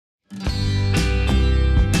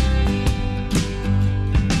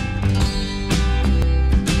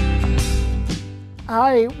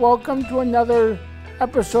Hi, welcome to another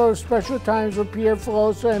episode of Special Times with Peter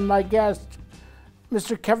Filosa and my guest,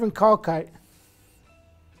 Mr. Kevin Kalkut.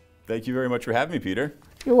 Thank you very much for having me, Peter.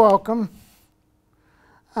 You're welcome.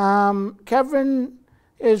 Kevin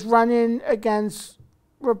is running against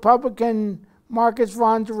Republican Marcus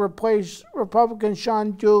Vaughn to replace Republican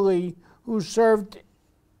Sean Dooley, who served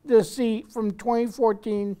the seat from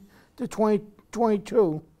 2014 to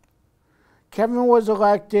 2022. Kevin was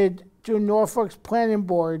elected to Norfolk's Planning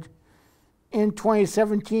Board in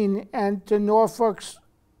 2017 and to Norfolk's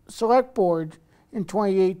Select Board in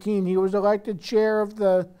 2018. He was elected chair of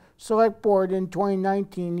the Select Board in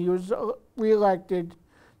 2019. He was re-elected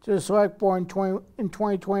to the Select Board in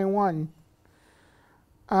 2021.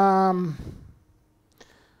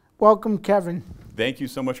 Welcome, Kevin. Thank you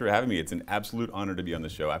so much for having me. It's an absolute honor to be on the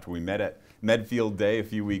show. After we met at Medfield Day a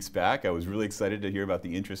few weeks back, I was really excited to hear about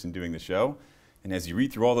the interest in doing the show. And as you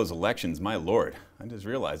read through all those elections, my Lord, I just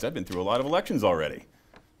realized I've been through a lot of elections already.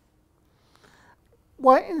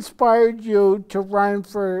 What inspired you to run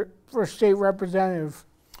for state representative?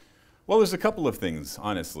 Well, there's a couple of things,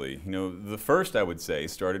 honestly. You know, the first, I would say,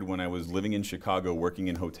 started when I was living in Chicago working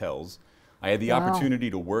in hotels. I had the opportunity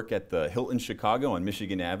to work at the Hilton Chicago on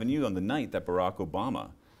Michigan Avenue on the night that Barack Obama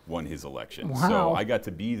won his election. Wow. So I got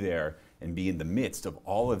to be there and be in the midst of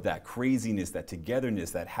all of that craziness, that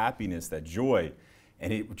togetherness, that happiness, that joy.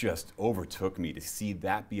 And it just overtook me to see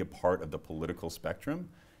that be a part of the political spectrum.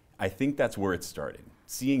 I think that's where it started.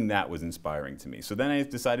 Seeing that was inspiring to me. So then I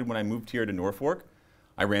decided when I moved here to Norfolk,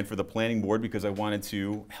 I ran for the planning board because I wanted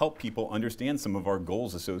to help people understand some of our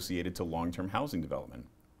goals associated to long-term housing development.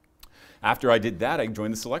 After I did that, I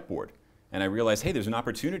joined the select board. And I realized, hey, there's an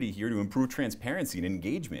opportunity here to improve transparency and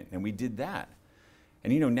engagement. And we did that.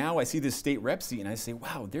 And you know, now I see this state rep seat and I say,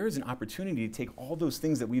 wow, there is an opportunity to take all those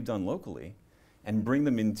things that we've done locally and bring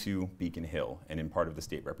them into Beacon Hill and in part of the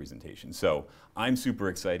state representation. So I'm super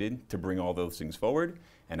excited to bring all those things forward.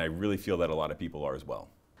 And I really feel that a lot of people are as well.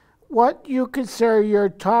 What do you consider your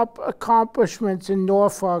top accomplishments in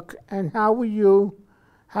Norfolk, and how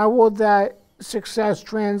will that success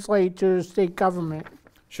translate to the state government?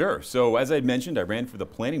 Sure. So as I mentioned, I ran for the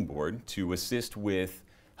planning board to assist with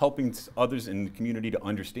helping others in the community to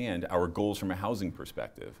understand our goals from a housing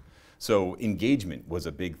perspective. So engagement was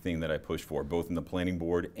a big thing that I pushed for, both in the planning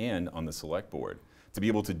board and on the select board. To be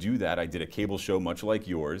able to do that, I did a cable show much like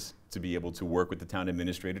yours to be able to work with the town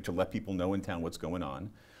administrator to let people know in town what's going on.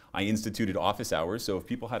 I instituted office hours, so if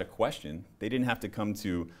people had a question, they didn't have to come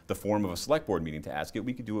to the forum of a select board meeting to ask it.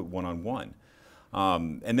 We could do it one-on-one.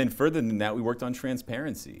 And then further than that, we worked on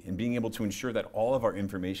transparency and being able to ensure that all of our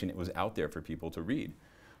information was out there for people to read.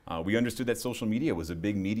 We understood that social media was a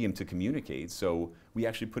big medium to communicate, so we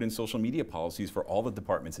actually put in social media policies for all the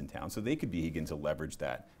departments in town so they could begin to leverage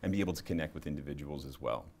that and be able to connect with individuals as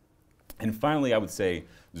well. And finally, I would say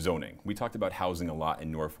zoning. We talked about housing a lot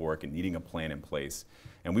in Norfolk and needing a plan in place.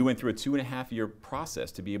 And we went through a 2.5-year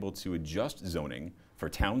process to be able to adjust zoning for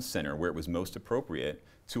town center where it was most appropriate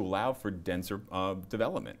to allow for denser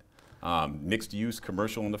development. Mixed use,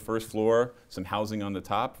 commercial on the first floor, some housing on the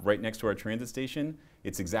top, right next to our transit station.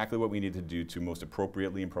 It's exactly what we need to do to most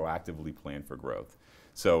appropriately and proactively plan for growth.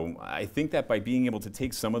 So I think that by being able to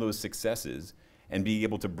take some of those successes and be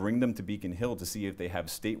able to bring them to Beacon Hill to see if they have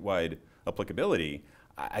statewide applicability,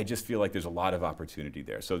 I just feel like there's a lot of opportunity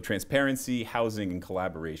there. So transparency, housing, and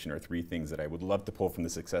collaboration are 3 things that I would love to pull from the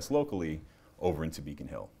success locally over into Beacon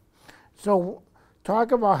Hill. So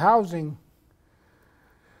talk about housing.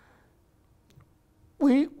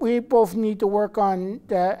 We both need to work on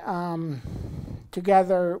that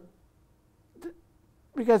together,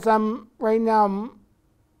 because right now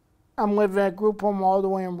I'm living at a group home all the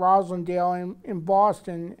way in Roslindale in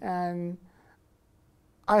Boston, and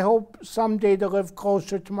I hope someday to live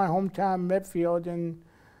closer to my hometown, Medfield, and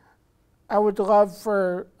I would love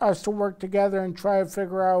for us to work together and try to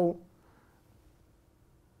figure out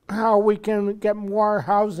how we can get more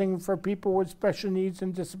housing for people with special needs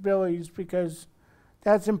and disabilities, because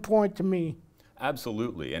that's important to me.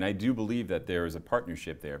 Absolutely, and I do believe that there is a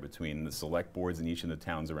partnership there between the select boards in each of the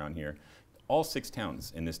towns around here. All 6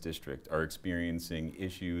 towns in this district are experiencing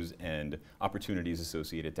issues and opportunities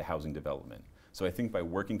associated to housing development. So I think by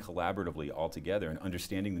working collaboratively all together and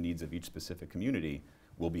understanding the needs of each specific community,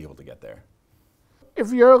 we'll be able to get there.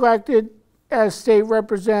 If you're elected as state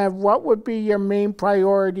representative, what would be your main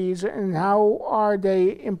priorities and how are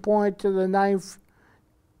they important to the 9th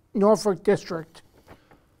Norfolk District?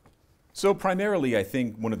 So primarily, I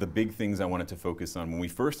think one of the big things I wanted to focus on when we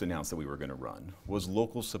first announced that we were going to run was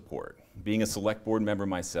local support. Being a select board member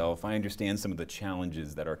myself, I understand some of the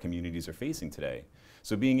challenges that our communities are facing today.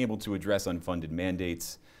 So being able to address unfunded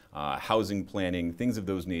mandates, housing planning, things of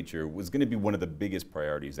those nature was going to be one of the biggest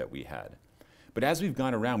priorities that we had. But as we've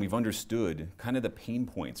gone around, we've understood kind of the pain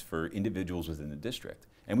points for individuals within the district,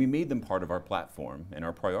 and we made them part of our platform and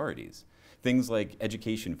our priorities. Things like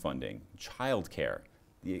education funding, childcare.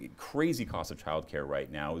 The crazy cost of childcare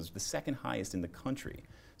right now is the second highest in the country.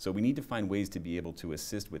 So we need to find ways to be able to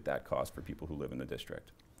assist with that cost for people who live in the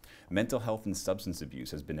district. Mental health and substance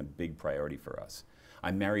abuse has been a big priority for us.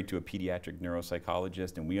 I'm married to a pediatric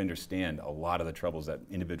neuropsychologist, and we understand a lot of the troubles that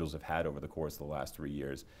individuals have had over the course of the last 3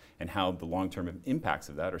 years and how the long-term impacts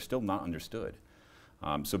of that are still not understood.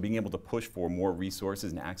 So being able to push for more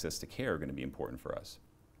resources and access to care are going to be important for us.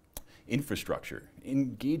 Infrastructure,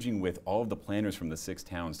 engaging with all of the planners from the 6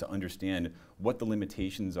 towns to understand what the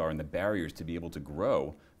limitations are and the barriers to be able to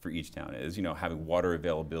grow for each town is. You know, having water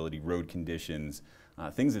availability, road conditions,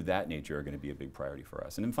 things of that nature are going to be a big priority for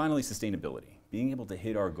us. And then finally, sustainability, being able to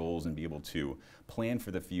hit our goals and be able to plan for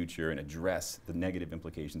the future and address the negative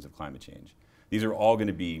implications of climate change. These are all going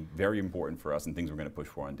to be very important for us and things we're going to push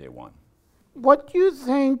for on day one. What do you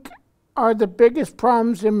think are the biggest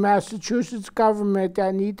problems in Massachusetts government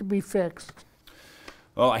that need to be fixed?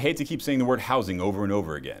 Well, I hate to keep saying the word housing over and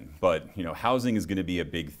over again, but you know, housing is going to be a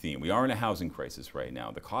big theme. We are in a housing crisis right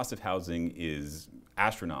now. The cost of housing is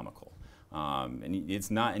astronomical. And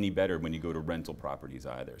it's not any better when you go to rental properties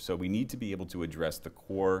either. So we need to be able to address the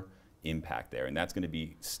core impact there, and that's going to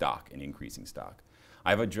be stock and increasing stock.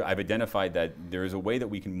 I've identified that there is a way that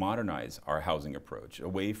we can modernize our housing approach,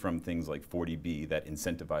 away from things like 40B that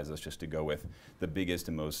incentivize us just to go with the biggest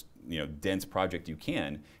and most dense project you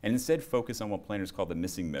can, and instead focus on what planners call the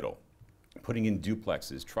missing middle, putting in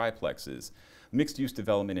duplexes, triplexes, mixed-use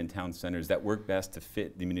development in town centers that work best to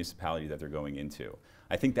fit the municipality that they're going into.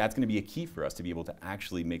 I think that's going to be a key for us to be able to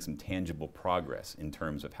actually make some tangible progress in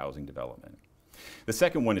terms of housing development. The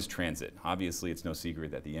second one is transit. Obviously, it's no secret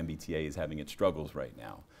that the MBTA is having its struggles right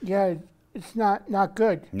now. Yeah, it's not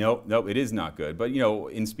good. No, it is not good. But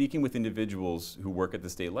in speaking with individuals who work at the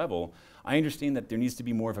state level, I understand that there needs to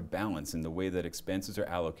be more of a balance in the way that expenses are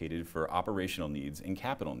allocated for operational needs and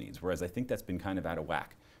capital needs, whereas I think that's been kind of out of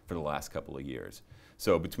whack for the last couple of years.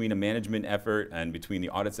 So between a management effort and between the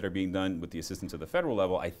audits that are being done with the assistance of the federal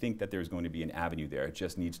level, I think that there's going to be an avenue there. It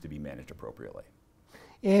just needs to be managed appropriately.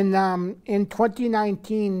 In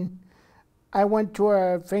 2019, I went to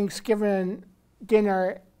a Thanksgiving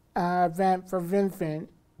dinner event for Vincent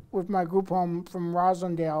with my group home from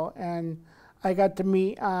Roslindale, and I got to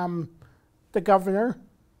meet the governor,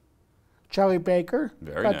 Charlie Baker.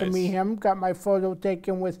 Very got nice. to meet him, got my photo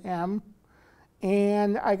taken with him,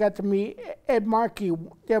 and I got to meet Ed Markey.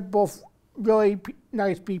 They're both really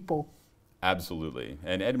nice people. Absolutely.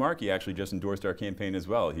 And Ed Markey actually just endorsed our campaign as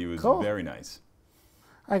well. He was Cool. very nice.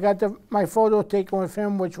 I got my photo taken with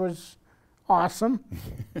him, which was awesome.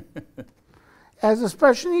 As a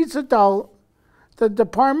special needs adult, the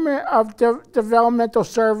Department of Developmental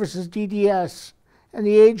Services, DDS, and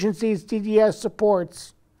the agencies DDS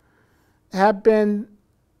supports have been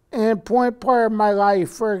an important part of my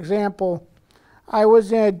life. For example, I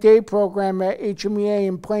was in a day program at HMEA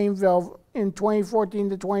in Plainville in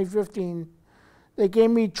 2014 to 2015. They gave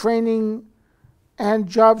me training and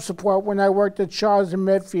job support when I worked at Shaw's in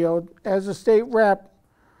Medfield. As a state rep,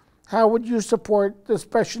 how would you support the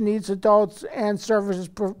special needs adults and services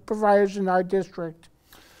providers in our district?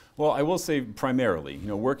 Well, I will say primarily,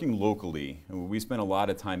 working locally, we spend a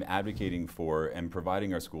lot of time advocating for and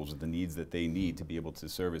providing our schools with the needs that they need to be able to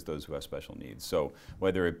service those who have special needs. So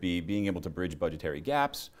whether it be being able to bridge budgetary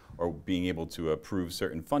gaps or being able to approve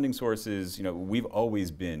certain funding sources, we've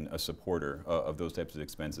always been a supporter of those types of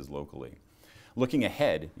expenses locally. Looking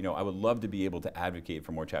ahead, I would love to be able to advocate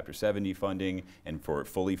for more Chapter 70 funding and for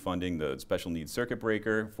fully funding the special needs circuit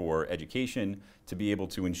breaker for education to be able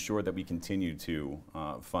to ensure that we continue to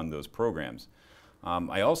fund those programs.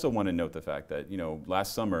 I also want to note the fact that,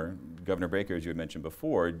 last summer, Governor Baker, as you had mentioned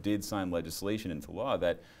before, did sign legislation into law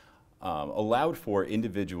that allowed for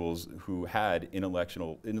individuals who had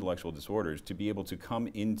intellectual disorders to be able to come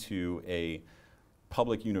into a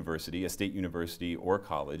public university, a state university or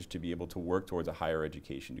college, to be able to work towards a higher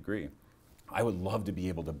education degree. I would love to be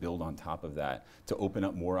able to build on top of that to open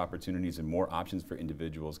up more opportunities and more options for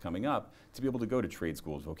individuals coming up to be able to go to trade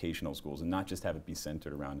schools, vocational schools, and not just have it be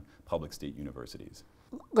centered around public state universities.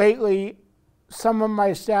 Lately, some of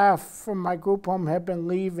my staff from my group home have been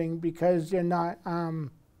leaving because they're not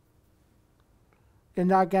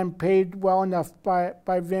getting paid well enough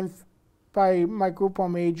by Vince by my group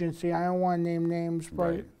home agency. I don't want to name names,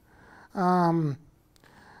 but Right.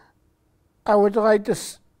 I would like to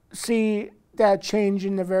see that change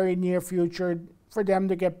in the very near future for them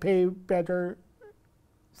to get paid better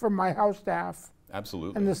for my house staff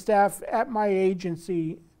Absolutely. and the staff at my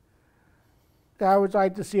agency. I would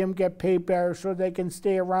like to see them get paid better so they can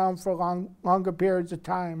stay around for longer periods of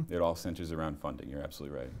time. It all centers around funding. You're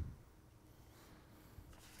absolutely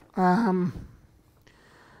right.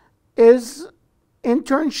 Is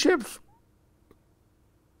internships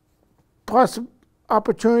plus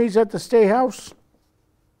opportunities at the State House?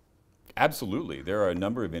 Absolutely. There are a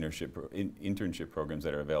number of internship programs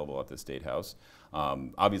that are available at the State House.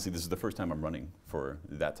 Obviously, this is the first time I'm running for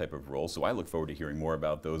that type of role, so I look forward to hearing more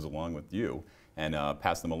about those along with you and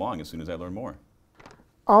pass them along as soon as I learn more.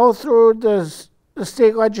 All through the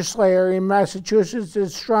state legislature in Massachusetts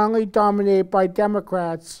is strongly dominated by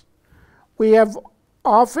Democrats. We have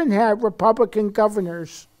often had Republican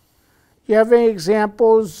governors. Do you have any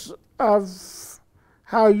examples of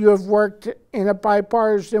how you have worked in a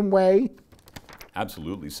bipartisan way?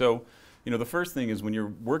 Absolutely. So, the first thing is when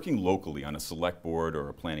you're working locally on a select board or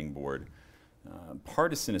a planning board,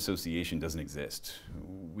 partisan association doesn't exist.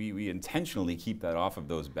 We intentionally keep that off of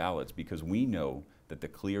those ballots because we know that the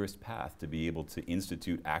clearest path to be able to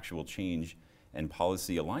institute actual change and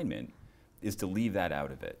policy alignment is to leave that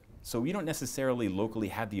out of it. So we don't necessarily locally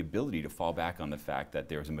have the ability to fall back on the fact that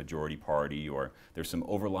there's a majority party or there's some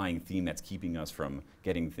overlying theme that's keeping us from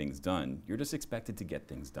getting things done. You're just expected to get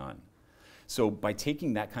things done. So by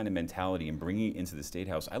taking that kind of mentality and bringing it into the State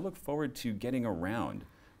House, I look forward to getting around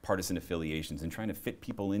partisan affiliations and trying to fit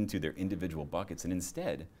people into their individual buckets and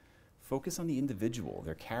instead focus on the individual,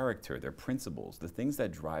 their character, their principles, the things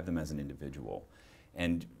that drive them as an individual,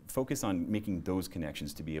 and focus on making those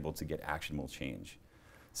connections to be able to get actionable change.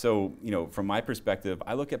 So, from my perspective,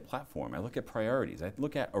 I look at platform, I look at priorities, I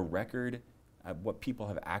look at a record at what people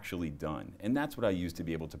have actually done. And that's what I use to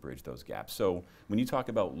be able to bridge those gaps. So when you talk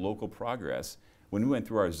about local progress, when we went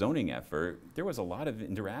through our zoning effort, there was a lot of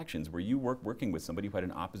interactions where you were working with somebody who had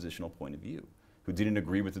an oppositional point of view, who didn't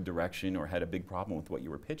agree with the direction or had a big problem with what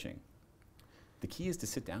you were pitching. The key is to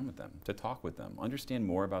sit down with them, to talk with them, understand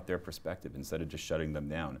more about their perspective instead of just shutting them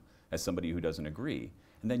down as somebody who doesn't agree,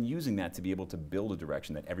 and then using that to be able to build a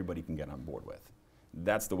direction that everybody can get on board with.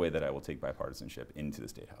 That's the way that I will take bipartisanship into the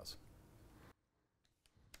State House.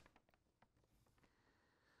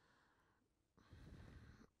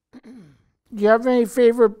 Do you have any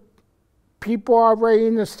favorite people already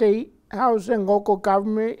in the State House and local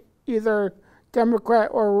government, either Democrat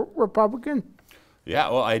or Republican? Yeah,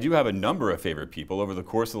 well, I do have a number of favorite people. Over the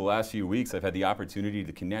course of the last few weeks, I've had the opportunity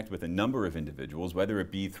to connect with a number of individuals, whether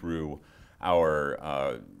it be through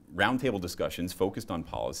our roundtable discussions focused on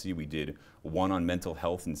policy. We did one on mental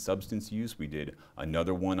health and substance use. We did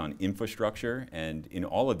another one on infrastructure. And in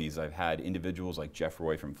all of these, I've had individuals like Jeff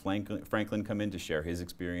Roy from Franklin come in to share his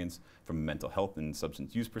experience from a mental health and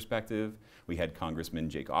substance use perspective. We had Congressman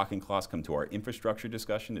Jake Auchincloss come to our infrastructure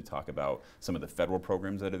discussion to talk about some of the federal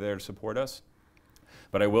programs that are there to support us.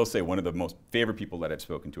 But I will say one of the most favorite people that I've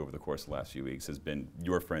spoken to over the course of the last few weeks has been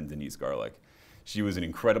your friend Denise Garlick. She was an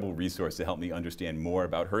incredible resource to help me understand more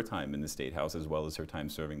about her time in the State House as well as her time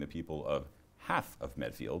serving the people of half of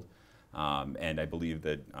Medfield. And I believe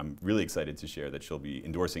that I'm really excited to share that she'll be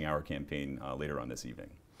endorsing our campaign later on this evening.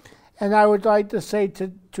 And I would like to say to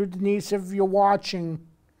Denise, if you're watching,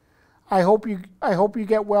 I hope you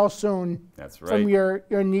get well soon. That's right. From your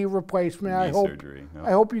knee replacement. Surgery. No.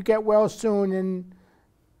 I hope you get well soon,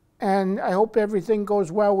 and I hope everything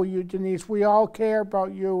goes well with you, Denise. We all care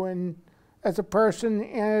about you and as a person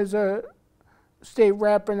and as a state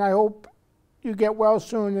rep, and I hope you get well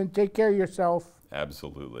soon and take care of yourself.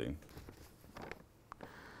 Absolutely.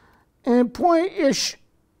 An important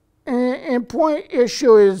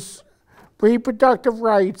issue is reproductive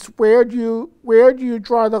rights. Where do you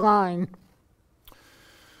draw the line?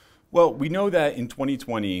 Well, we know that in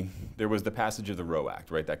 2020, there was the passage of the Roe Act,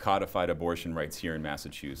 right, that codified abortion rights here in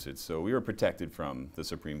Massachusetts. So we were protected from the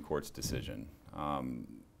Supreme Court's decision.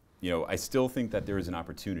 I still think that there is an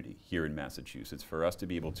opportunity here in Massachusetts for us to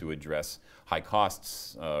be able to address high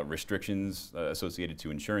costs, restrictions associated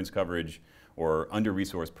to insurance coverage, or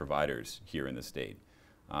under-resourced providers here in the state.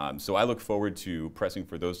 So I look forward to pressing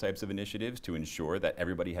for those types of initiatives to ensure that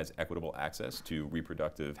everybody has equitable access to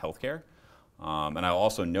reproductive health care. And I'll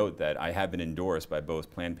also note that I have been endorsed by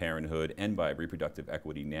both Planned Parenthood and by Reproductive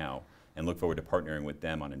Equity Now, and look forward to partnering with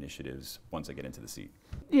them on initiatives once I get into the seat.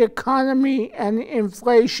 The economy and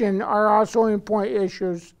inflation are also important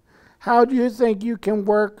issues. How do you think you can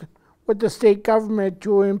work with the state government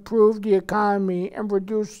to improve the economy and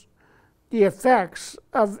reduce the effects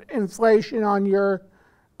of inflation on your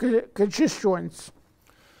constituents?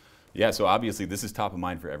 Yeah, so obviously this is top of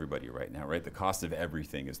mind for everybody right now, right? The cost of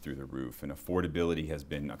everything is through the roof, and affordability has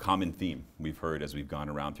been a common theme we've heard as we've gone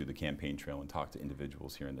around through the campaign trail and talked to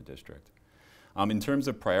individuals here in the district. In terms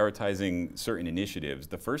of prioritizing certain initiatives,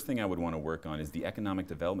 the first thing I would want to work on is the economic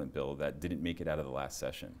development bill that didn't make it out of the last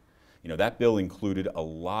session. You know, that bill included a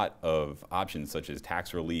lot of options such as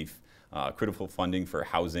tax relief, critical funding for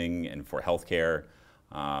housing and for healthcare.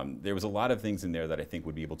 There was a lot of things in there that I think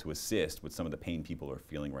would be able to assist with some of the pain people are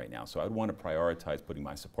feeling right now. So I would want to prioritize putting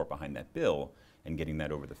my support behind that bill and getting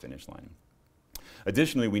that over the finish line.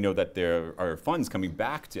 Additionally, we know that there are funds coming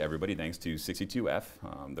back to everybody thanks to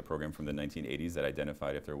 62F, the program from the 1980s that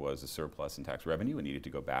identified if there was a surplus in tax revenue, it needed to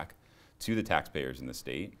go back to the taxpayers in the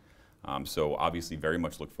state. So obviously very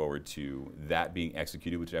much look forward to that being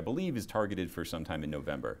executed, which I believe is targeted for sometime in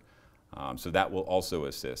November. So that will also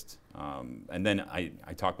assist. And then I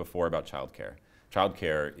talked before about childcare.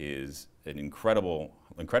 Childcare is an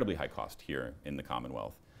incredibly high cost here in the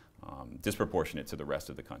Commonwealth, disproportionate to the rest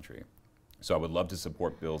of the country. So I would love to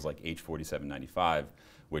support bills like H 4795,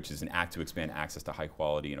 which is an act to expand access to high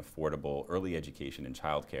quality and affordable early education and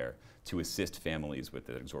childcare to assist families with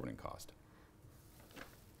the exorbitant cost.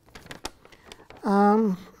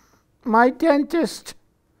 My dentist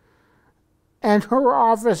and her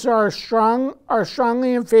office are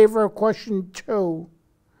strongly in favor of question 2.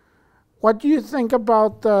 What do you think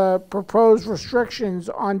about the proposed restrictions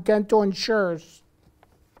on dental insurers?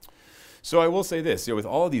 So I will say this, with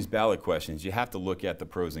all of these ballot questions, you have to look at the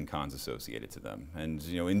pros and cons associated to them. And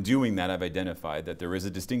in doing that, I've identified that there is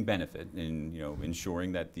a distinct benefit in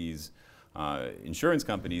ensuring that these insurance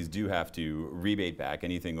companies do have to rebate back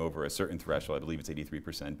anything over a certain threshold. I believe it's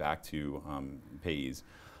 83% back to payees.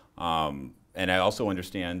 And I also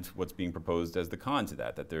understand what's being proposed as the con to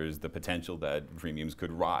that there's the potential that premiums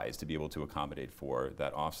could rise to be able to accommodate for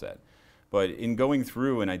that offset. But in going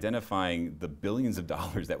through and identifying the billions of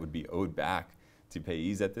dollars that would be owed back to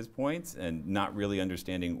payees at this point and not really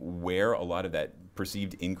understanding where a lot of that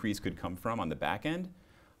perceived increase could come from on the back end,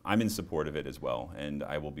 I'm in support of it as well, and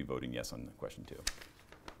I will be voting yes on question 2.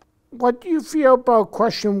 What do you feel about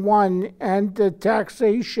question 1 and the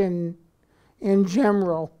taxation in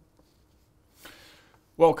general?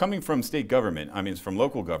 Well, coming from state government, from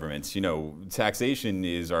local governments, taxation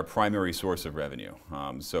is our primary source of revenue.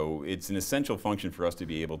 So it's an essential function for us to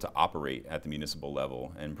be able to operate at the municipal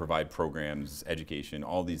level and provide programs, education,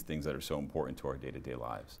 all these things that are so important to our day-to-day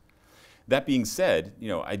lives. That being said,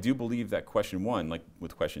 I do believe that question 1, like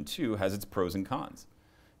with question 2, has its pros and cons.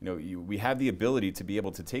 We have the ability to be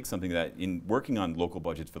able to take something that, in working on local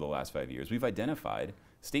budgets for the last 5 years, we've identified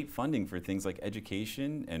state funding for things like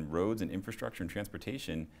education and roads and infrastructure and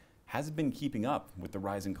transportation hasn't been keeping up with the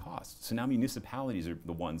rising costs. So now municipalities are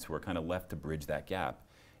the ones who are kind of left to bridge that gap.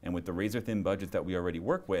 And with the razor-thin budget that we already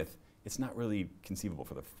work with, it's not really conceivable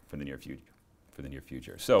for the near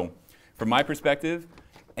future. So from my perspective,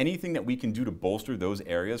 anything that we can do to bolster those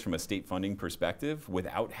areas from a state funding perspective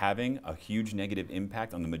without having a huge negative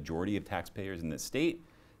impact on the majority of taxpayers in the state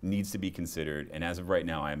needs to be considered. And as of right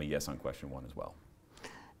now, I am a yes on question 1 as well.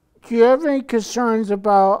 Do you have any concerns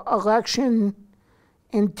about election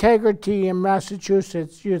integrity in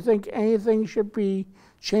Massachusetts? Do you think anything should be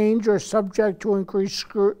changed or subject to increased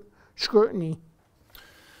scrutiny?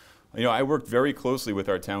 I worked very closely with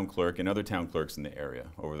our town clerk and other town clerks in the area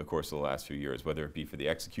over the course of the last few years, whether it be for the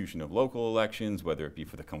execution of local elections, whether it be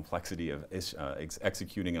for the complexity of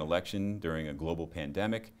executing an election during a global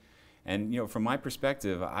pandemic. And from my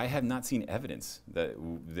perspective, I have not seen evidence that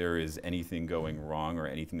there is anything going wrong or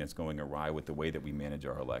anything that's going awry with the way that we manage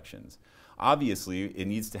our elections. Obviously, it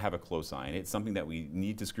needs to have a close eye, and it's something that we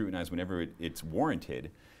need to scrutinize whenever it's warranted.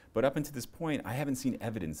 But up until this point, I haven't seen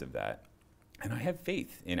evidence of that. And I have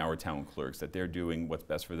faith in our town clerks that they're doing what's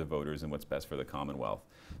best for the voters and what's best for the Commonwealth.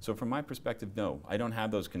 So from my perspective, no, I don't have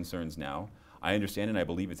those concerns now. I understand and I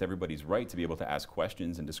believe it's everybody's right to be able to ask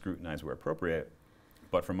questions and to scrutinize where appropriate.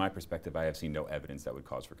 But from my perspective, I have seen no evidence that would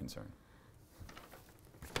cause for concern.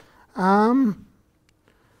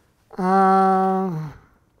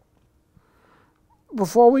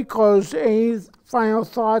 Before we close, any final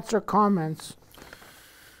thoughts or comments?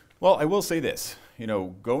 Well, I will say this.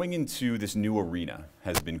 Going into this new arena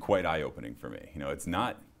has been quite eye-opening for me. It's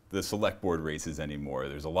not the select board races anymore.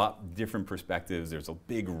 There's a lot different perspectives. There's a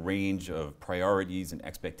big range of priorities and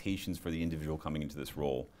expectations for the individual coming into this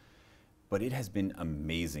role. But it has been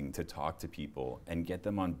amazing to talk to people and get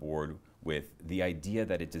them on board with the idea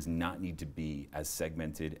that it does not need to be as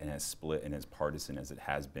segmented and as split and as partisan as it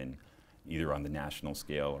has been. either on the national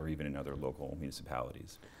scale or even in other local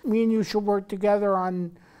municipalities. Me and you should work together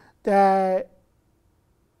on that.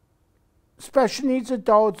 Special needs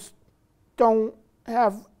adults don't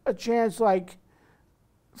have a chance, like,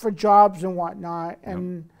 for jobs and whatnot.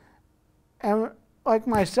 And like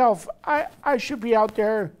myself, I should be out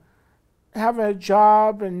there having a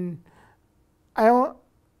job, and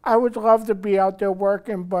I would love to be out there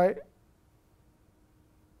working, but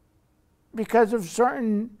because of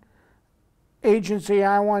certain agency,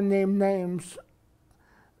 I want to name names,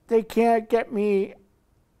 they can't get me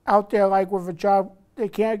out there like with a job. They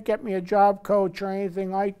can't get me a job coach or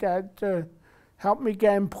anything like that to help me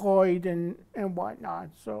get employed and whatnot.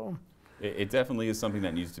 So it definitely is something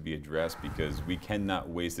that needs to be addressed, because we cannot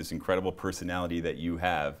waste this incredible personality that you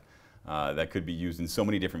have that could be used in so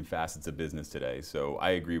many different facets of business today. So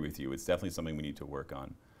I agree with you. It's definitely something we need to work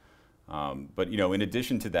on. But you know, in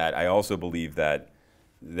addition to that, I also believe that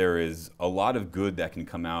there is a lot of good that can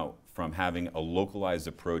come out from having a localized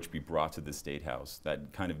approach be brought to the State House,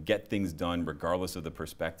 that kind of get things done regardless of the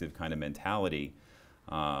perspective kind of mentality.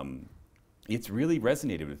 It's really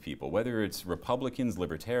resonated with people, whether it's Republicans,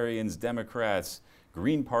 Libertarians, Democrats,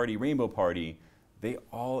 Green Party, Rainbow Party. They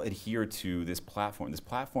all adhere to this platform. This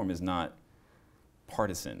platform is not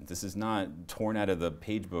partisan. This is not torn out of the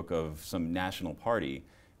page book of some national party.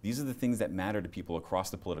 These are the things that matter to people across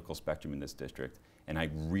the political spectrum in this district, and I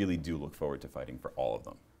really do look forward to fighting for all of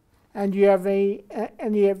them. And do you have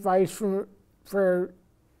any advice for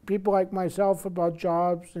people like myself about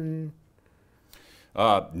jobs and?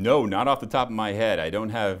 No, not off the top of my head. I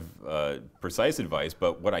don't have precise advice,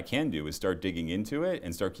 but what I can do is start digging into it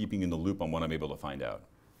and start keeping in the loop on what I'm able to find out.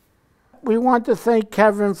 We want to thank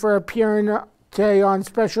Kevin for appearing today on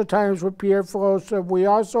Special Times with Pierre Filosa. We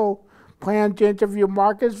also plan to interview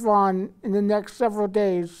Marcus Vaughn in the next several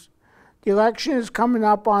days. The election is coming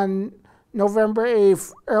up on November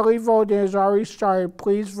 8th. Early voting has already started.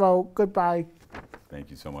 Please vote. Goodbye.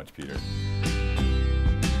 Thank you so much, Peter.